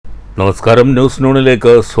നമസ്കാരം. ന്യൂസ്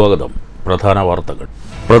നൂണിലേക്ക് സ്വാഗതം. പ്രധാന വാർത്തകൾ.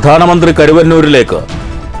 പ്രധാനമന്ത്രി കരുവന്നൂരിലേക്ക്.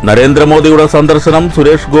 നരേന്ദ്രമോദിയുടെ സന്ദർശനം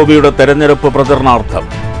സുരേഷ് ഗോപിയുടെ തെരഞ്ഞെടുപ്പ് പ്രചരണാർത്ഥം.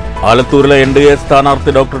 ആലത്തൂരിലെ NDA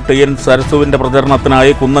സ്ഥാനാർത്ഥി ഡോക്ടർ TN സരസുവിന്റെ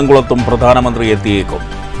പ്രചരണത്തിനായി കുന്നംകുളത്തും പ്രധാനമന്ത്രി എത്തിയേക്കും.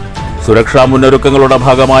 സുരക്ഷാ മുന്നൊരുക്കങ്ങളുടെ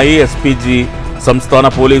ഭാഗമായി SPG സംസ്ഥാന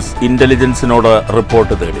പോലീസ് ഇന്റലിജൻസിനോട്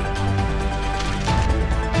റിപ്പോർട്ട് തേടി.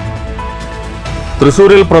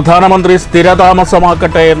 തൃശൂരിൽ പ്രധാനമന്ത്രി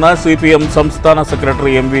സ്ഥിരതാമസമാക്കട്ടെ എന്ന് CPM സംസ്ഥാന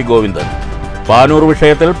സെക്രട്ടറി MV ഗോവിന്ദൻ. പാനൂർ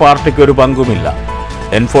വിഷയത്തിൽ പാർട്ടിക്കൊരു പങ്കുമില്ല.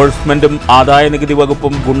 എൻഫോഴ്സ്മെന്റും ആദായനികുതി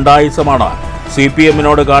വകുപ്പും ഗുണ്ടായിസമാണ്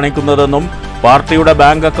CPMനോട് കാണിക്കുന്നതെന്നും പാർട്ടിയുടെ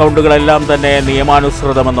ബാങ്ക് അക്കൗണ്ടുകളെല്ലാം തന്നെ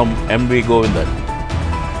നിയമാനുസൃതമെന്നും MV ഗോവിന്ദൻ.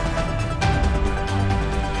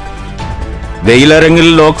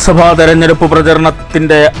 വെയിലരങ്ങിൽ ലോക്സഭാ തെരഞ്ഞെടുപ്പ്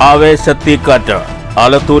പ്രചരണത്തിന്റെ ആവേശത്തീക്കാറ്റ്.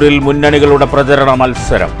 ആലത്തൂരിൽ മുന്നണികളുടെ പ്രചരണ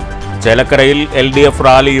മത്സരം. ചേലക്കരയിൽ LDF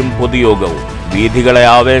റാലിയും പൊതുയോഗവും. വീഥികളെ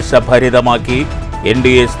ആവേശഭരിതമാക്കി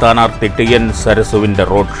NDA സ്ഥാനാർത്ഥി TN സരസുവിന്റെ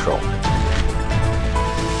റോഡ് ഷോ.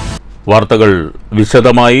 വാർത്തകൾ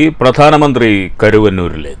വിശദമായി. പ്രധാനമന്ത്രി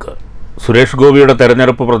കരുവന്നൂരിലേക്ക്. സുരേഷ് ഗോപിയുടെ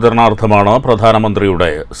തെരഞ്ഞെടുപ്പ് പ്രചരണാർത്ഥമാണ്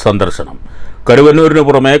പ്രധാനമന്ത്രിയുടെ സന്ദർശനം. കരുവന്നൂരിനു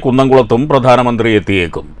പുറമെ കുന്നംകുളത്തും പ്രധാനമന്ത്രി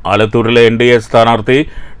എത്തിയേക്കും. ആലത്തൂരിലെ NDA സ്ഥാനാർത്ഥി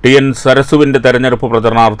TN സരസുവിന്റെ തെരഞ്ഞെടുപ്പ്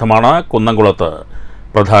പ്രചരണാർത്ഥമാണ് കുന്നംകുളത്ത്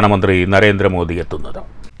പ്രധാനമന്ത്രി നരേന്ദ്രമോദി എത്തുന്നത്.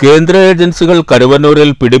 കേന്ദ്ര ഏജൻസികൾ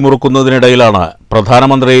കരുവന്നൂരിൽ പിടിമുറുക്കുന്നതിനിടയിലാണ്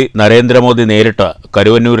പ്രധാനമന്ത്രി നരേന്ദ്രമോദി നേരിട്ട്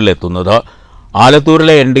കരുവന്നൂരിലെത്തുന്നത്.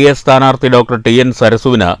 ആലത്തൂരിലെ NDA സ്ഥാനാർത്ഥി ഡോക്ടർ TN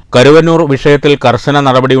സരസുവിന് കരുവന്നൂർ വിഷയത്തിൽ കർശന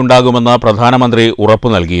നടപടിയുണ്ടാകുമെന്ന് പ്രധാനമന്ത്രി ഉറപ്പു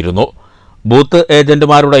നൽകിയിരുന്നു. ബൂത്ത്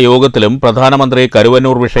ഏജന്റുമാരുടെ യോഗത്തിലും പ്രധാനമന്ത്രി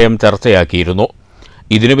കരുവന്നൂർ വിഷയം ചർച്ചയാക്കിയിരുന്നു.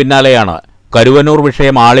 ഇതിനു പിന്നാലെയാണ് കരുവന്നൂർ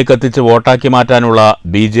വിഷയം ആളിക്കത്തിച്ച് വോട്ടാക്കി മാറ്റാനുള്ള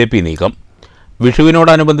BJP നീക്കം.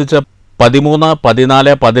 വിഷുവിനോടനുബന്ധിച്ച് 13,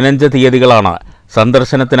 14, 15 തീയതികളാണ്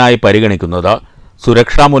സന്ദർശനത്തിനായി പരിഗണിക്കുന്നത്.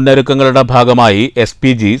 സുരക്ഷാ മുന്നൊരുക്കങ്ങളുടെ ഭാഗമായി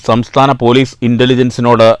SPG സംസ്ഥാന പോലീസ്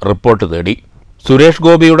ഇന്റലിജൻസിനോട് റിപ്പോർട്ട് തേടി. സുരേഷ്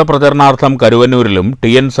ഗോപിയുടെ പ്രചരണാർത്ഥം കരുവന്നൂരിലും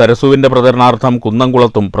TN സരസുവിന്റെ പ്രചരണാർത്ഥം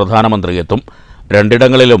കുന്നംകുളത്തും പ്രധാനമന്ത്രി എത്തും.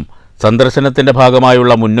 രണ്ടിടങ്ങളിലും സന്ദർശനത്തിന്റെ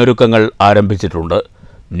ഭാഗമായുള്ള മുന്നൊരുക്കങ്ങൾ ആരംഭിച്ചിട്ടുണ്ട്.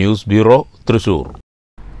 News bureau, Thrissur.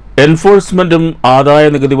 എൻഫോഴ്സ്മെന്റും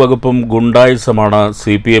ആദായനികുതി വകുപ്പും ഗുണ്ടായിസമാണ്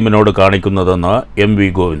CPMനോട് കാണിക്കുന്നതെന്ന്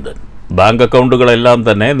MV ഗോവിന്ദൻ. ബാങ്ക്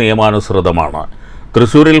അക്കൗണ്ടുകളെല്ലാം തന്നെ നിയമാനുസൃതമാണ്.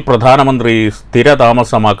 തൃശൂരിൽ പ്രധാനമന്ത്രി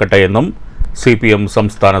സ്ഥിരതാമസമാക്കട്ടെ എന്നും CPM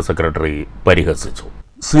സംസ്ഥാന സെക്രട്ടറി പരിഹസിച്ചു.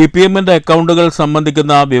 CPMന്റെ അക്കൗണ്ടുകൾ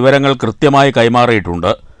സംബന്ധിക്കുന്ന വിവരങ്ങൾ കൃത്യമായി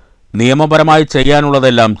കൈമാറിയിട്ടുണ്ട്. നിയമപരമായി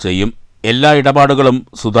ചെയ്യാനുള്ളതെല്ലാം ചെയ്യും. എല്ലാ ഇടപാടുകളും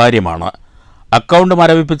സുതാര്യമാണ്. അക്കൗണ്ട്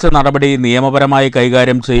മരവിപ്പിച്ച നടപടി നിയമപരമായി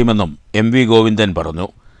കൈകാര്യം ചെയ്യുമെന്നും MV ഗോവിന്ദൻ പറഞ്ഞു.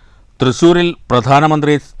 തൃശൂരിൽ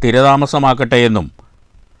പ്രധാനമന്ത്രി സ്ഥിരതാമസമാക്കട്ടെയെന്നും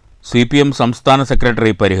CPM സംസ്ഥാന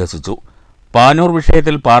സെക്രട്ടറി പരിഹസിച്ചു. പാനൂർ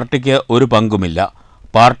വിഷയത്തിൽ പാർട്ടിക്ക് ഒരു പങ്കുമില്ല.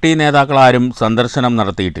 പാർട്ടി നേതാക്കളാരും സന്ദർശനം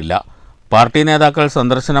നടത്തിയിട്ടില്ല. പാർട്ടി നേതാക്കൾ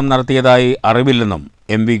സന്ദർശനം നടത്തിയതായി അറിവില്ലെന്നും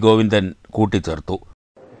MV ഗോവിന്ദൻ കൂട്ടിച്ചേർത്തു.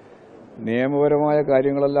 നിയമപരമായ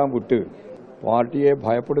കാര്യങ്ങളെല്ലാം വിട്ട് പാർട്ടിയെ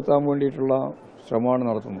ഭയപ്പെടുത്താൻ വേണ്ടിയിട്ടുള്ള ശ്രമമാണ്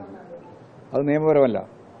നടത്തുന്നത്. അത് നിയമപരമല്ല.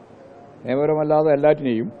 നിയമപരമല്ലാതെ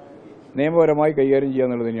എല്ലാറ്റിനെയും നിയമപരമായി കൈകാര്യം ചെയ്യുക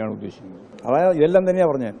എന്നുള്ളത് തന്നെയാണ് ഉദ്ദേശിക്കുന്നത്. അതായത് ഇതെല്ലാം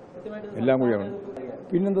തന്നെയാണ് പറഞ്ഞത്. എല്ലാം കൂടിയാണ്.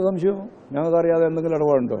 പിന്നെന്താ സംശയം? ഞങ്ങൾക്കറിയാതെ എന്തെങ്കിലും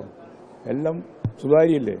ഇടപാടുണ്ടോ? എല്ലാം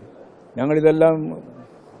സുതാര്യല്ലേ? ഞങ്ങളിതെല്ലാം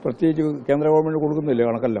പ്രത്യേകിച്ച് കേന്ദ്ര ഗവൺമെൻറ് കൊടുക്കുന്നില്ലേ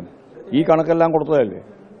കണക്കെല്ലാം? ഈ കണക്കെല്ലാം കൊടുത്തതല്ലേ?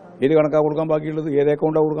 ഏത് കണക്കാണ് കൊടുക്കാൻ ബാക്കിയുള്ളത്? ഏത്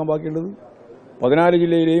അക്കൗണ്ടാണ് കൊടുക്കാൻ ബാക്കിയുള്ളത്? 14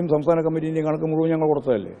 ജില്ലയിലെയും സംസ്ഥാന കമ്മിറ്റിൻ്റെയും കണക്ക് മുഴുവൻ ഞങ്ങൾ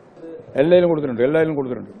കൊടുത്തതല്ലേ? എല്ലാവരും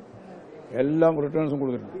കൊടുത്തിട്ടുണ്ട്. എല്ലാം റിട്ടേൺസും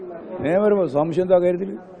കൊടുത്തിട്ടുണ്ട്. നിയമപരം സംശയം എന്താ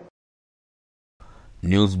കാര്യത്തിൽ?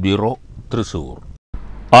 News bureau, Thrissur.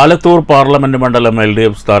 Alathur parliament മണ്ഡലം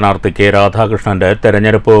LDF സ്ഥാനാർത്ഥി K രാധാകൃഷ്ണന്റെ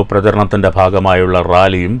തെരഞ്ഞെടുപ്പ് പ്രചരണത്തിന്റെ ഭാഗമായുള്ള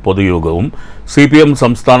റാലിയും പൊതുയോഗവും CPM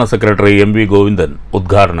സംസ്ഥാന സെക്രട്ടറി MV ഗോവിന്ദൻ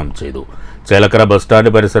ഉദ്ഘാടനം ചെയ്തു. ചേലക്കര ബസ് സ്റ്റാൻഡ്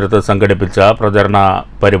പരിസരത്ത് സംഘടിപ്പിച്ച പ്രചരണ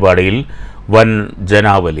പരിപാടിയിൽ വൻ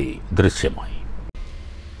ജനാവലി ദൃശ്യമായി.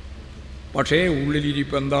 പക്ഷേ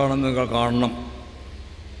ഉള്ളിലിരിപ്പ് എന്താണെന്ന് കാണണം.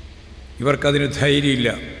 ഇവർക്കതിന് ധൈര്യമില്ല.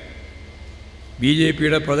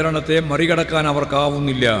 BJPയുടെ പ്രചരണത്തെ മറികടക്കാൻ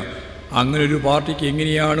അവർക്കാവുന്നില്ല. അങ്ങനൊരു പാർട്ടിക്ക്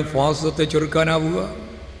എങ്ങനെയാണ് ഫാസിസത്തെ ചെറുക്കാനാവുക?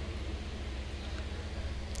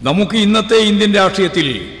 നമുക്ക് ഇന്നത്തെ ഇന്ത്യൻ രാഷ്ട്രീയത്തിൽ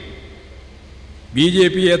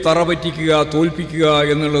BJPയെ തറപറ്റിക്കുക, തോൽപ്പിക്കുക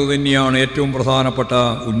എന്നുള്ളത് തന്നെയാണ് ഏറ്റവും പ്രധാനപ്പെട്ട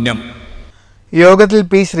ഉന്നം. യോഗത്തിൽ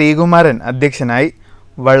P. ശ്രീകുമാരൻ അധ്യക്ഷനായി.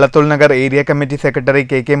 Vallathol Nagar area committee secretary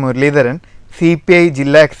KK Muraleedharan, CPI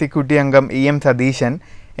ജില്ലാ എക്സിക്യൂട്ടീവ് അംഗം EM സതീശൻ,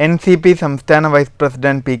 NCP സംസ്ഥാന vice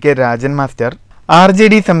president PK Rajan master,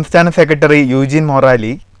 RJD സംസ്ഥാന സെക്രട്ടറി യൂജിൻ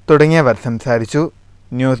മൊറാലി തുടങ്ങിയവർ സംസാരിച്ചു.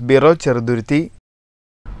 News bureau, Cheruthuruthy.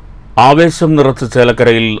 ആവേശം നിറച്ച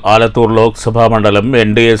ചേലക്കരയിൽ ആലത്തൂർ ലോക്സഭാ മണ്ഡലം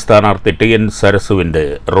NDA സ്ഥാനാർത്ഥി TN സരസുവിന്റെ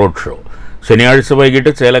റോഡ് ഷോ. ശനിയാഴ്ച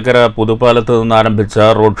വൈകിട്ട് ചേലക്കര പുതുപ്പാലത്ത് നിന്ന് ആരംഭിച്ച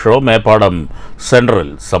റോഡ് ഷോ മേപ്പാടം സെൻട്രൽ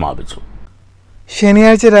സമാപിച്ചു.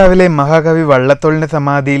 ശനിയാഴ്ച രാവിലെ മഹാകവി വള്ളത്തോളിന്റെ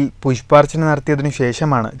സമാധിയിൽ പുഷ്പാർച്ചന നടത്തിയതിനു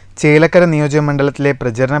ശേഷമാണ് ചേലക്കര നിയോജക മണ്ഡലത്തിലെ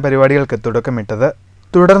പ്രചരണ പരിപാടികൾക്ക് തുടക്കമിട്ടത്.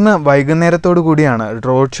 തുടർന്ന് വൈകുന്നേരത്തോടുകൂടിയാണ്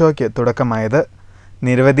റോഡ് ഷോയ്ക്ക് തുടക്കമായത്.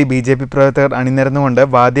 നിരവധി BJP പ്രവർത്തകർ അണിനിരന്നുകൊണ്ട്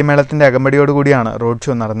വാദ്യമേളത്തിന്റെ അകമ്പടിയോടുകൂടിയാണ് റോഡ്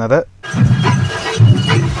ഷോ നടന്നത്.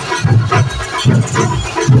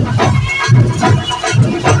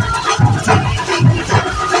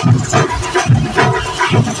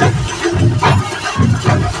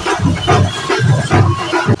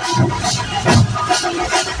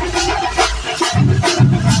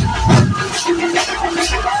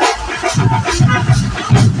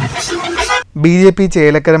 BJP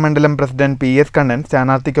ചേലക്കര മണ്ഡലം പ്രസിഡന്റ് PS കണ്ണൻ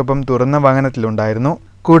സ്ഥാനാർത്ഥിക്കൊപ്പം തുറന്ന വാഹനത്തിലുണ്ടായിരുന്നു.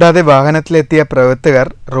 കൂടാതെ വാഹനത്തിലെത്തിയ പ്രവർത്തകർ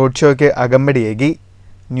റോഡ് ഷോയ്ക്ക് അകമ്പടിയേകി.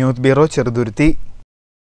 News bureau, Cheruthuruthy.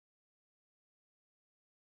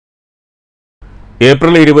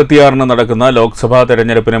 ഏപ്രിൽ 26 നടക്കുന്ന ലോക്സഭാ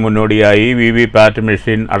തെരഞ്ഞെടുപ്പിന് മുന്നോടിയായി VVPAT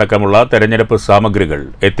മെഷീൻ അടക്കമുള്ള തെരഞ്ഞെടുപ്പ് സാമഗ്രികൾ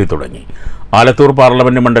എത്തിത്തുടങ്ങി. ആലത്തൂർ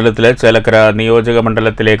പാർലമെന്റ് മണ്ഡലത്തിലെ ചേലക്കര നിയോജക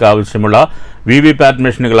മണ്ഡലത്തിലേക്ക് ആവശ്യമുള്ള VVPAT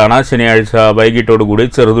മെഷീനുകളാണ് ശനിയാഴ്ച വൈകിട്ടോടുകൂടി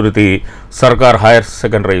ചെറുതുരുത്തി സർക്കാർ ഹയർ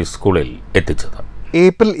സെക്കൻഡറി സ്കൂളിൽ എത്തിച്ചത്.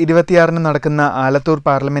 ഏപ്രിൽ 26 നടക്കുന്ന ആലത്തൂർ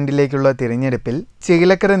പാർലമെന്റിലേക്കുള്ള തിരഞ്ഞെടുപ്പിൽ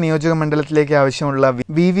ചേലക്കര നിയോജക മണ്ഡലത്തിലേക്ക് ആവശ്യമുള്ള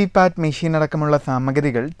VVPAT മെഷീൻ അടക്കമുള്ള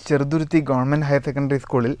സാമഗ്രികൾ ചെറുതുരുത്തി ഗവൺമെന്റ് ഹയർ സെക്കൻഡറി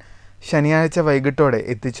സ്കൂളിൽ ശനിയാഴ്ച വൈകിട്ടോടെ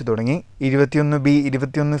എത്തിച്ചു തുടങ്ങി. 21B,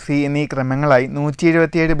 21C എന്നീ ക്രമങ്ങളായി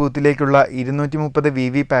 177 ബൂത്തിലേക്കുള്ള 230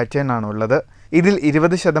 VVPAT ആണുള്ളത്. ഇതിൽ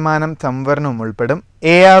 20% സംവരണവും ഉൾപ്പെടും.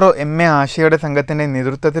 ARO MA ആശയുടെ സംഘത്തിന്റെ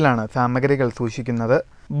നേതൃത്വത്തിലാണ് സാമഗ്രികൾ സൂക്ഷിക്കുന്നത്.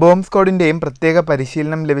 ബോംബ് സ്ക്വാഡിന്റെയും പ്രത്യേക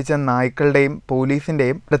പരിശീലനം ലഭിച്ച നായ്ക്കളുടെയും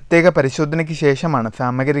പോലീസിന്റെയും പ്രത്യേക പരിശോധനയ്ക്ക് ശേഷമാണ്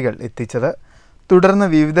സാമഗ്രികൾ എത്തിച്ചത്. തുടർന്ന്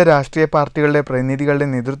വിവിധ രാഷ്ട്രീയ പാർട്ടികളുടെ പ്രതിനിധികളുടെ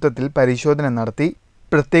നേതൃത്വത്തിൽ പരിശോധന നടത്തി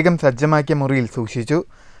പ്രത്യേകം സജ്ജമാക്കിയ മുറിയിൽ സൂക്ഷിച്ചു.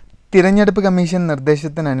 തിരഞ്ഞെടുപ്പ് കമ്മീഷൻ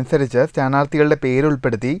നിർദ്ദേശത്തിനനുസരിച്ച് സ്ഥാനാർത്ഥികളുടെ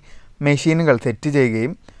പേരുൾപ്പെടുത്തി മെഷീനുകൾ സെറ്റ്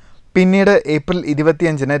ചെയ്യുകയും പിന്നീട് ഏപ്രിൽ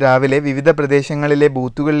 25 രാവിലെ വിവിധ പ്രദേശങ്ങളിലെ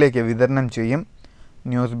ബൂത്തുകളിലേക്ക് വിതരണം ചെയ്യും.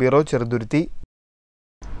 News bureau, Cheruthuruthy.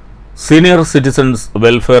 Senior citizens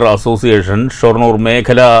welfare association Shoranur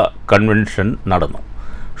മേഖലാ കൺവെൻഷൻ നടന്നു.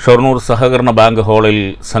 ഷൊർണൂർ സഹകരണ ബാങ്ക് ഹാളിൽ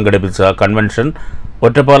സംഘടിപ്പിച്ച convention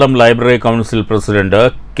Ottapalam library council president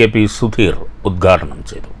KP Sudheer ഉദ്ഘാടനം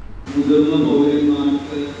ചെയ്തു.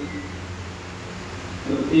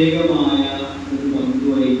 പ്രത്യേകമായ ഒരു പങ്ക്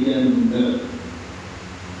വഹിക്കാനുണ്ട്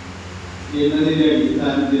എന്നതിൻ്റെ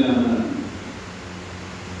അടിസ്ഥാനത്തിലാണ്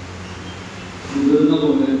മുതിർന്ന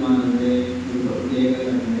പൗരന്മാരുടെ ഒരു പ്രത്യേക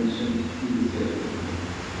കൺവെൻഷൻ ചേർന്നത്.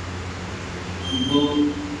 ഇപ്പോൾ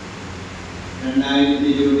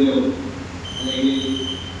 2020 അല്ലെങ്കിൽ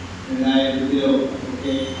 2000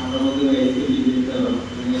 ഒക്കെ 60 വയസ്സ് പിന്നിട്ടവർ,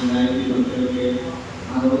 അല്ലെങ്കിൽ 2010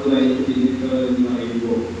 60 വയസ്സ് പിന്നിട്ടവർ എന്ന്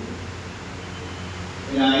പറയുമ്പോൾ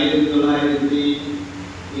 1970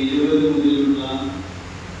 മുതലുള്ള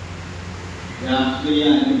രാഷ്ട്രീയ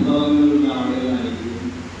അനുഭവങ്ങളുള്ള ആളുകളായിരിക്കും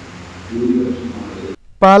ഭൂരിപക്ഷം ആളുകൾ.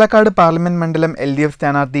 പാലക്കാട് പാർലമെന്റ് മണ്ഡലം LDF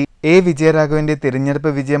സ്ഥാനാർത്ഥി A. വിജയരാഘവന്റെ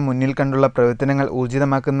തിരഞ്ഞെടുപ്പ് വിജയം മുന്നിൽ കണ്ടുള്ള പ്രവർത്തനങ്ങൾ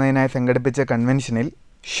ഊർജിതമാക്കുന്നതിനായി സംഘടിപ്പിച്ച കൺവെൻഷനിൽ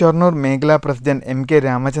ഷൊർണൂർ മേഖലാ പ്രസിഡന്റ് MK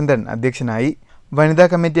രാമചന്ദ്രൻ അധ്യക്ഷനായി. വനിതാ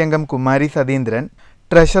കമ്മിറ്റി അംഗം കുമാരി സതീന്ദ്രൻ,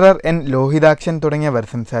 ട്രഷറർ N. ലോഹിതാക്ഷൻ തുടങ്ങിയവർ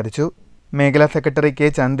സംസാരിച്ചു. മേഖലാ സെക്രട്ടറി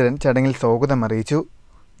K. ചന്ദ്രൻ ചടങ്ങിൽ സ്വാഗതം അറിയിച്ചു.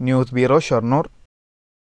 News bureau, Shoranur.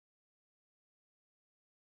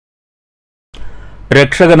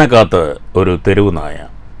 രക്ഷകനെ കാത്ത് ഒരു തെരുവ് നായ.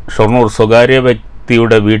 ഷൊർണൂർ സ്വകാര്യ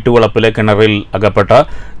വ്യക്തിയുടെ വീട്ടുവളപ്പിലെ കിണറിൽ അകപ്പെട്ട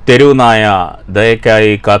തെരുവ് നായ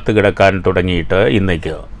ദയക്കായി കാത്തുകിടക്കാൻ തുടങ്ങിയിട്ട്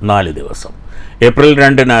ഇന്നേക്ക് 4 ദിവസം. ഏപ്രിൽ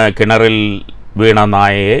 2 കിണറിൽ വീണ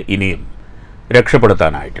നായയെ ഇനിയും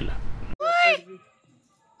രക്ഷപ്പെടുത്താനായിട്ടില്ല.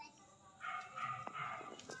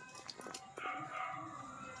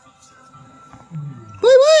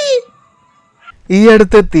 ഈ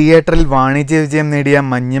അടുത്ത് തിയേറ്ററിൽ വാണിജ്യ വിജയം നേടിയ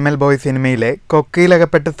മഞ്ഞുമൽ ബോയ് സിനിമയിലെ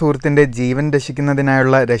കൊക്കയിലകപ്പെട്ട സുഹൃത്തിൻ്റെ ജീവൻ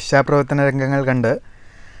രക്ഷിക്കുന്നതിനായുള്ള രക്ഷാപ്രവർത്തന രംഗങ്ങൾ കണ്ട്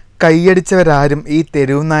കൈയടിച്ചവരാരും ഈ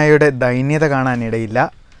തെരുവ് നായയുടെ ദൈന്യത കാണാനിടയില്ല.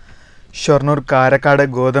 ഷൊർണൂർ കാരക്കാട്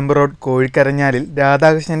ഗോതമ്പ് റോഡ് കോഴിക്കരഞ്ഞാലിൽ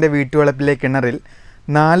രാധാകൃഷ്ണൻ്റെ വീട്ടുവളപ്പിലെ കിണറിൽ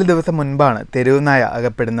 4 ദിവസം മുൻപാണ് തെരുവ് നായ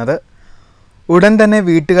അകപ്പെടുന്നത്. ഉടൻ തന്നെ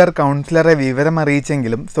വീട്ടുകാർ കൗൺസിലറെ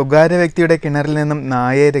വിവരമറിയിച്ചെങ്കിലും സ്വകാര്യ വ്യക്തിയുടെ കിണറിൽ നിന്നും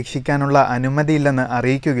നായയെ രക്ഷിക്കാനുള്ള അനുമതിയില്ലെന്ന്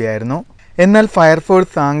അറിയിക്കുകയായിരുന്നു. എന്നാൽ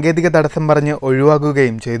ഫയർഫോഴ്സ് സാങ്കേതിക തടസ്സം പറഞ്ഞ്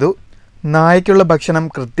ഒഴിവാക്കുകയും ചെയ്തു. നായയ്ക്കുള്ള ഭക്ഷണം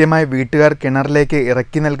കൃത്യമായി വീട്ടുകാർ കിണറിലേക്ക്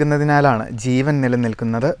ഇറക്കി നൽകുന്നതിനാലാണ് ജീവൻ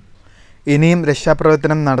നിലനിൽക്കുന്നത്. ഇനിയും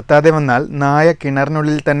രക്ഷാപ്രവർത്തനം നടത്താതെ വന്നാൽ നായ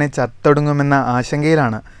കിണറിനുള്ളിൽ തന്നെ ചത്തൊടുങ്ങുമെന്ന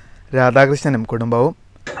ആശങ്കയിലാണ് രാധാകൃഷ്ണനും കുടുംബവും.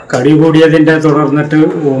 കടി കൂടിയതിൻ്റെ തുടർന്നിട്ട്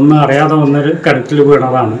ഒന്നും അറിയാതെ വന്നൊരു കിണറ്റിൽ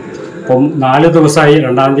വീണതാണ്. അപ്പം 4 ദിവസമായി,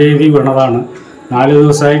 2-ാം തീയതി വീണതാണ്. 4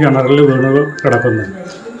 ദിവസമായി കിണറിൽ വീണ് കിടക്കുന്നത്.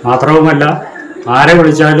 മാത്രവുമല്ല, ആരെ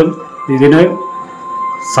വിളിച്ചാലും ഇതിന്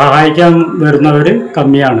സഹായിക്കാൻ വരുന്നവർ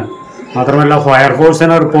കമ്മിയാണ്. മാത്രമല്ല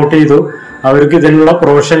ഫയർഫോഴ്സിനെ റിപ്പോർട്ട് ചെയ്തു, അവർക്ക് ഇതിനുള്ള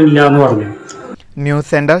പ്രൊവിഷൻ ഇല്ല എന്ന് പറഞ്ഞു.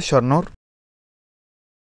 News centre Shoranur.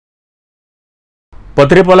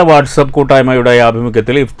 Pathiripala WhatsApp കൂട്ടായ്മയുടെ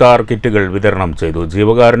ആഭിമുഖ്യത്തിൽ ഇഫ്താർ കിറ്റുകൾ വിതരണം ചെയ്തു.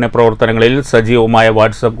 ജീവകാരുണ്യ പ്രവർത്തനങ്ങളിൽ സജീവമായ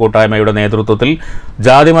വാട്സപ്പ് കൂട്ടായ്മയുടെ നേതൃത്വത്തിൽ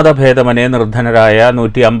ജാതിമത ഭേദമന്യേ നിർധനരായ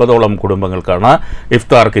 150ഓളം കുടുംബങ്ങൾക്കാണ്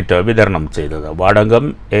ഇഫ്താർ കിറ്റ് വിതരണം ചെയ്തത്. വാർഡംഗം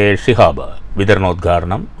എ ഷിഹാബ്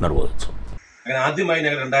വിതരണോദ്ഘാടനം നിർവഹിച്ചു. അങ്ങനെ ആദ്യമായി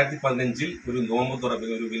ഞങ്ങൾ 2015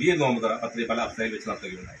 ഒരു വലിയ നോമ്പ് തുറ പത്തിരിപ്പാല അഫ്സയിൽ വെച്ച്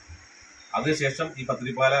നടത്തുകയുണ്ടായി. അതിനുശേഷം ഈ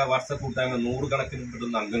പത്തിരിപ്പാല വാട്സപ്പ് കൂട്ടായ്മ 100 കണക്കിന്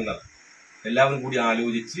കിട്ടുന്ന അംഗങ്ങൾ എല്ലാവരും കൂടി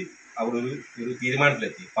ആലോചിച്ച് അവർ ഒരു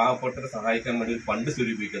തീരുമാനത്തിലെത്തി. പാവപ്പെട്ടവരെ സഹായിക്കാൻ വേണ്ടി ഒരു ഫണ്ട്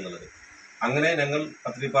സ്വരൂപിക്കുക എന്നുള്ളത്. അങ്ങനെ ഞങ്ങൾ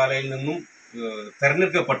പത്തിരിപ്പാലയിൽ നിന്നും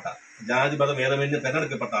തെരഞ്ഞെടുക്കപ്പെട്ട ജാതിമത ഭേദമന്യേ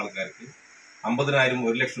തെരഞ്ഞെടുക്കപ്പെട്ട ആൾക്കാർക്ക് 50,000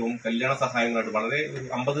 1 ലക്ഷവും കല്യാണ സഹായങ്ങളായിട്ട് വളരെ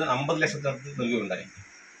 50 ലക്ഷത്തിനടുത്ത് നൽകുകയുണ്ടായി.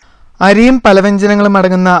 അരിയും പലവ്യഞ്ജനങ്ങളും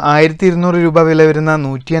അടങ്ങുന്ന 1200 രൂപ വില വരുന്ന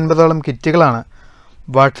 150ഓളം കിറ്റുകളാണ്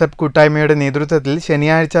വാട്സപ്പ് കൂട്ടായ്മയുടെ നേതൃത്വത്തിൽ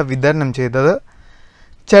ശനിയാഴ്ച വിതരണം ചെയ്തത്.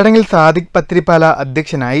 ചടങ്ങിൽ സാദിഖ് പത്തിരിപ്പാല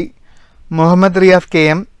അധ്യക്ഷനായി. മുഹമ്മദ് റിയാസ്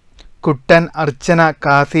KM, കുട്ടൻ, അർച്ചന,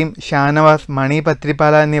 കാസിം, ഷാനവാസ്, മണി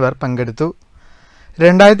പത്തിരിപ്പാല എന്നിവർ പങ്കെടുത്തു.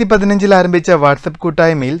 2015 ആരംഭിച്ച വാട്സപ്പ്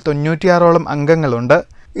കൂട്ടായ്മയിൽ 96ഓളം അംഗങ്ങളുണ്ട്.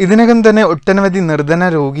 ഇതിനകം തന്നെ ഒട്ടനവധി നിർധന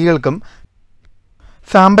രോഗികൾക്കും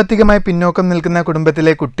സാമ്പത്തികമായി പിന്നോക്കം നിൽക്കുന്ന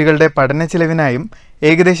കുടുംബത്തിലെ കുട്ടികളുടെ പഠന ചിലവിനായും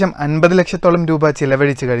ഏകദേശം 50 ലക്ഷത്തോളം രൂപ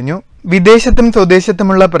ചിലവഴിച്ചു കഴിഞ്ഞു. വിദേശത്തും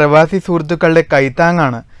സ്വദേശത്തുമുള്ള പ്രവാസി സുഹൃത്തുക്കളുടെ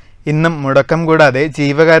കൈത്താങ്ങാണ് ഇന്നും മുടക്കം കൂടാതെ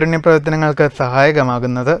ജീവകാരുണ്യ പ്രവർത്തനങ്ങൾക്ക്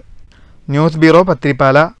സഹായകമാകുന്നത്. News bureau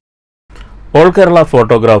Pathiripala. All Kerala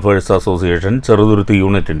photographers association Cheruthuruthy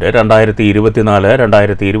യൂണിറ്റിന്റെ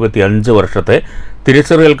 2024-2025 വർഷത്തെ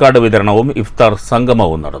തിരിച്ചറിയൽ കാർഡ് വിതരണവും ഇഫ്താർ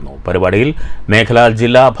സംഗമവും നടന്നു. പരിപാടിയിൽ മേഖലാ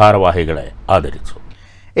ജില്ലാ ഭാരവാഹികളെ ആദരിച്ചു.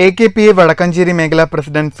 AKPA വടക്കഞ്ചേരി മേഖലാ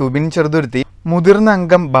പ്രസിഡന്റ് സുബിൻ ചെറുതുരുത്തി മുതിർന്ന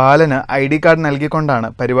അംഗം ബാലന് ID കാർഡ് നൽകിക്കൊണ്ടാണ്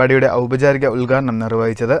പരിപാടിയുടെ ഔപചാരിക ഉദ്ഘാടനം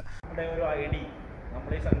നിർവഹിച്ചത്. ഒരു ID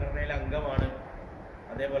നമ്മുടെ ഈ സംഘടനയിലെ അംഗമാണ്,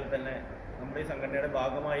 അതേപോലെ തന്നെ നമ്മുടെ ഈ സംഘടനയുടെ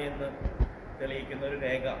ഭാഗമായി എന്ന് തെളിയിക്കുന്ന ഒരു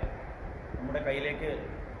രേഖ നമ്മുടെ കയ്യിലേക്ക്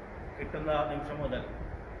കിട്ടുന്ന ആ നിമിഷം മുതൽ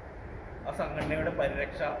ആ സംഘടനയുടെ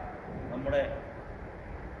പരിരക്ഷ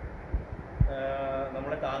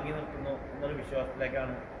നമ്മളെ താങ്ങി നിർത്തുന്നു എന്നൊരു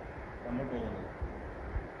വിശ്വാസത്തിലേക്കാണ് നമ്മൾ പോകുന്നത്.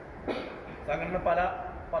 സംഘടന പല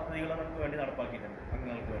പദ്ധതികളും നമുക്ക് വേണ്ടി നടപ്പാക്കിയിട്ടുണ്ട്.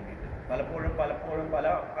 അംഗങ്ങൾക്ക് വേണ്ടിയിട്ട് പലപ്പോഴും പല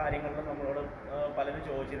കാര്യങ്ങളിലും നമ്മളോട് പലരും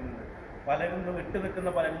ചോദിച്ചിരുന്നത്, പലരും വിട്ടു നിൽക്കുന്ന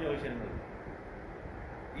പലരും ചോദിച്ചിരുന്നത്,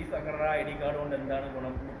 ഈ സംഘടന ID കാർഡ് കൊണ്ട് എന്താണ്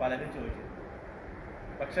ഗുണം എന്ന് പലരും ചോദിച്ചിരുന്നു.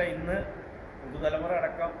 പക്ഷേ ഇന്ന് പുതുതലമുറ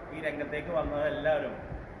അടക്കം ഈ രംഗത്തേക്ക് വന്നതെല്ലാവരും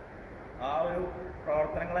ആ ഒരു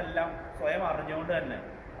പ്രവർത്തനങ്ങളെല്ലാം സ്വയം അറിഞ്ഞുകൊണ്ട് തന്നെ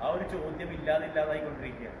ആ ഒരു ചോദ്യം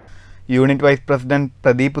ഇല്ലാതായിക്കൊണ്ടിരിക്കുകയാണ്. Unit wise president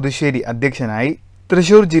Pradeep Puthussery അധ്യക്ഷനായി.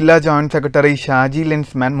 തൃശൂർ ജില്ലാ ജോയിന്റ് സെക്രട്ടറി ഷാജി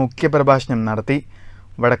ലെൻസ്മാൻ മുഖ്യപ്രഭാഷണം നടത്തി.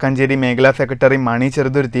 വടക്കഞ്ചേരി മേഖലാ സെക്രട്ടറി മണി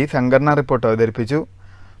ചെറുതുരുത്തി സംഘടനാ റിപ്പോർട്ട് അവതരിപ്പിച്ചു.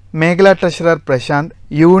 മേഖലാ treasurer Prashant,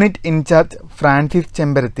 unit in charge Francis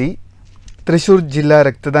ചെമ്പരത്തി, തൃശൂർ ജില്ലാ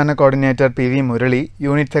രക്തദാന coordinator PV Murali,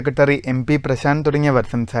 unit secretary MP Prashant തുടങ്ങിയവർ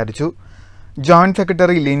സംസാരിച്ചു. ജോയിന്റ്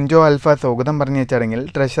സെക്രട്ടറി ലിൻജോ അൽഫ സ്വാഗതം പറഞ്ഞ ചടങ്ങിൽ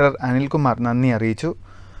ട്രഷറർ അനിൽകുമാർ നന്ദി അറിയിച്ചു.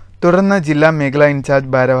 തുടർന്ന് ജില്ലാ മേഖലാ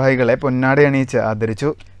ഇൻചാർജ് ഭാരവാഹികളെ പൊന്നാടയണിയിച്ച് ആദരിച്ചു.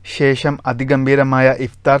 ശേഷം അതിഗംഭീരമായ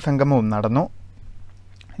ഇഫ്താർ സംഗമവും നടന്നു.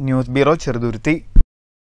 News bureau Cheruthuruthy.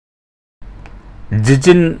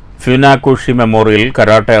 Jijin ഫ്യുനാക്കോഷി memorial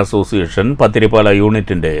karate association Pathiripala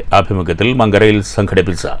യൂണിറ്റിന്റെ ആഭിമുഖ്യത്തിൽ മങ്കരയിൽ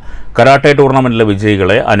സംഘടിപ്പിച്ച കരാട്ടെ ടൂർണമെന്റിലെ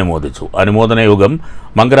വിജയികളെ അനുമോദിച്ചു. അനുമോദന യോഗം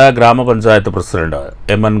മങ്കര ഗ്രാമപഞ്ചായത്ത് പ്രസിഡന്റ്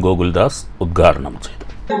MN ഗോകുൽദാസ് ഉദ്ഘാടനം ചെയ്തു.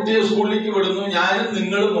 കുട്ടിയെ സ്കൂളിലേക്ക് വിടുന്നു. ഞാനും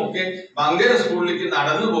നിങ്ങളും ഒക്കെ മങ്കര സ്കൂളിലേക്ക്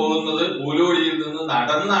നടന്നു പോകുന്നത് പൂലോടിയിൽ നിന്ന്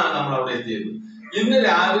നടന്നാണ് നമ്മൾ അവിടെ എത്തിയത്. ഇന്ന്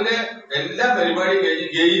രാവിലെ എല്ലാ പരിപാടിയും കഴിഞ്ഞ്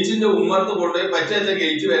ഗേറ്റിന്റെ ഉമ്മർത്ത് കൊണ്ടുപോയി പച്ച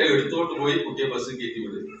ഗേറ്റ് വരെ എടുത്തോട്ട് പോയി കുട്ടിയെ ബസ് കയറ്റി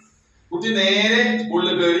വിടും. കുട്ടി നേരെ സ്കൂളിൽ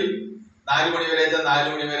കയറി 4 മണി വരെ 4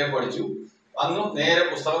 മണി വരെ പഠിച്ചു വന്നു, നേരെ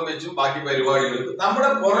പുസ്തകം വെച്ചു, ബാക്കി പരിപാടികൾക്ക് നമ്മുടെ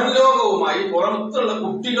പുറം ലോകവുമായി പുറത്തുള്ള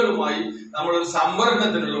കുട്ടികളുമായി നമ്മളൊരു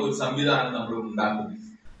സംവരണത്തിനുള്ള ഒരു സംവിധാനം നമ്മൾ ഉണ്ടാക്കുന്നു.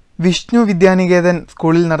 വിഷ്ണു വിദ്യാനികേതൻ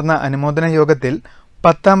സ്കൂളിൽ നടന്ന അനുമോദന യോഗത്തിൽ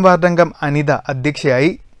 10ാം വാർഡംഗം അനിത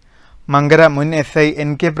അധ്യക്ഷയായി. മങ്കര മുൻ SI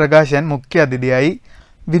NK പ്രകാശൻ മുഖ്യാതിഥിയായി.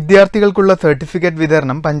 വിദ്യാർത്ഥികൾക്കുള്ള സർട്ടിഫിക്കറ്റ്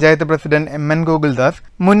വിതരണം പഞ്ചായത്ത് പ്രസിഡന്റ് MN ഗോകുൽദാസ്,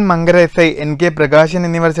 മുൻ മങ്കര SI NK പ്രകാശൻ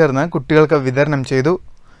എന്നിവർ ചേർന്ന് കുട്ടികൾക്ക് വിതരണം ചെയ്തു.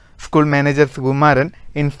 School manager Sukumaran,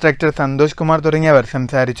 instructor Santhosh Kumar തുടങ്ങിയവർ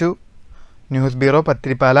സംസാരിച്ചു. News bureau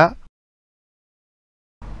Pathiripala.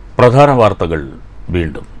 പ്രധാന വാർത്തകൾ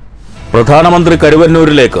വീണ്ടും. പ്രധാനമന്ത്രി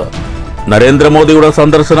കരുവന്നൂരിലേക്ക്. നരേന്ദ്രമോദിയുടെ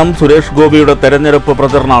സന്ദർശനം സുരേഷ് ഗോപിയുടെ തെരഞ്ഞെടുപ്പ്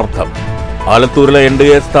പ്രചരണാർത്ഥം. ആലത്തൂരിലെ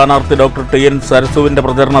NDA സ്ഥാനാർത്ഥി ഡോക്ടർ TN സരസുവിന്റെ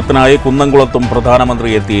പ്രചരണത്തിനായി കുന്നംകുളത്തും പ്രധാനമന്ത്രി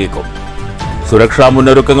എത്തിയേക്കും. സുരക്ഷാ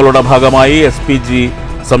മുന്നൊരുക്കങ്ങളുടെ ഭാഗമായി SPG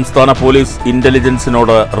സംസ്ഥാന പോലീസ്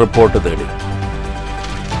ഇന്റലിജൻസിനോട് റിപ്പോർട്ട് തേടി.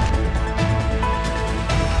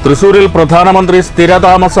 തൃശൂരിൽ പ്രധാനമന്ത്രി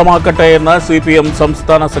സ്ഥിരതാമസമാക്കട്ടെ എന്ന് CPM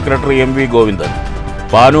സംസ്ഥാന സെക്രട്ടറി MV ഗോവിന്ദൻ.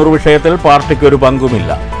 പാനൂർ വിഷയത്തിൽ പാർട്ടിക്കൊരു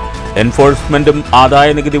പങ്കുമില്ല. എൻഫോഴ്സ്മെന്റും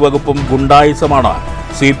ആദായനികുതി വകുപ്പും ഗുണ്ടായിസമാണ്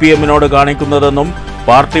CPMനോട് കാണിക്കുന്നതെന്നും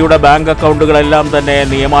പാർട്ടിയുടെ ബാങ്ക് അക്കൗണ്ടുകളെല്ലാം തന്നെ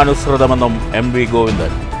നിയമാനുസൃതമെന്നും MV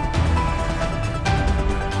ഗോവിന്ദൻ.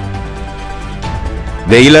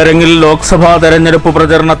 വെയിലരങ്ങിൽ ലോക്സഭാ തെരഞ്ഞെടുപ്പ്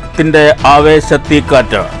പ്രചരണത്തിന്റെ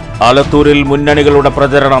ആവേശത്തീക്കാറ്റ്. ആലത്തൂരിൽ മുന്നണികളുടെ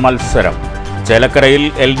പ്രചരണ മത്സരം.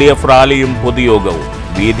 ചേലക്കരയിൽ LDF റാലിയും പൊതുയോഗവും.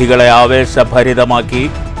 വീഥികളെ ആവേശഭരിതമാക്കി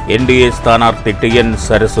NDA സ്ഥാനാർത്ഥി TN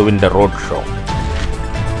സരസുവിന്റെ റോഡ് ഷോ.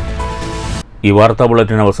 ഈ വാർത്താ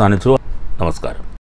ബുള്ളറ്റിൻ അവസാനിച്ചു. നമസ്കാരം.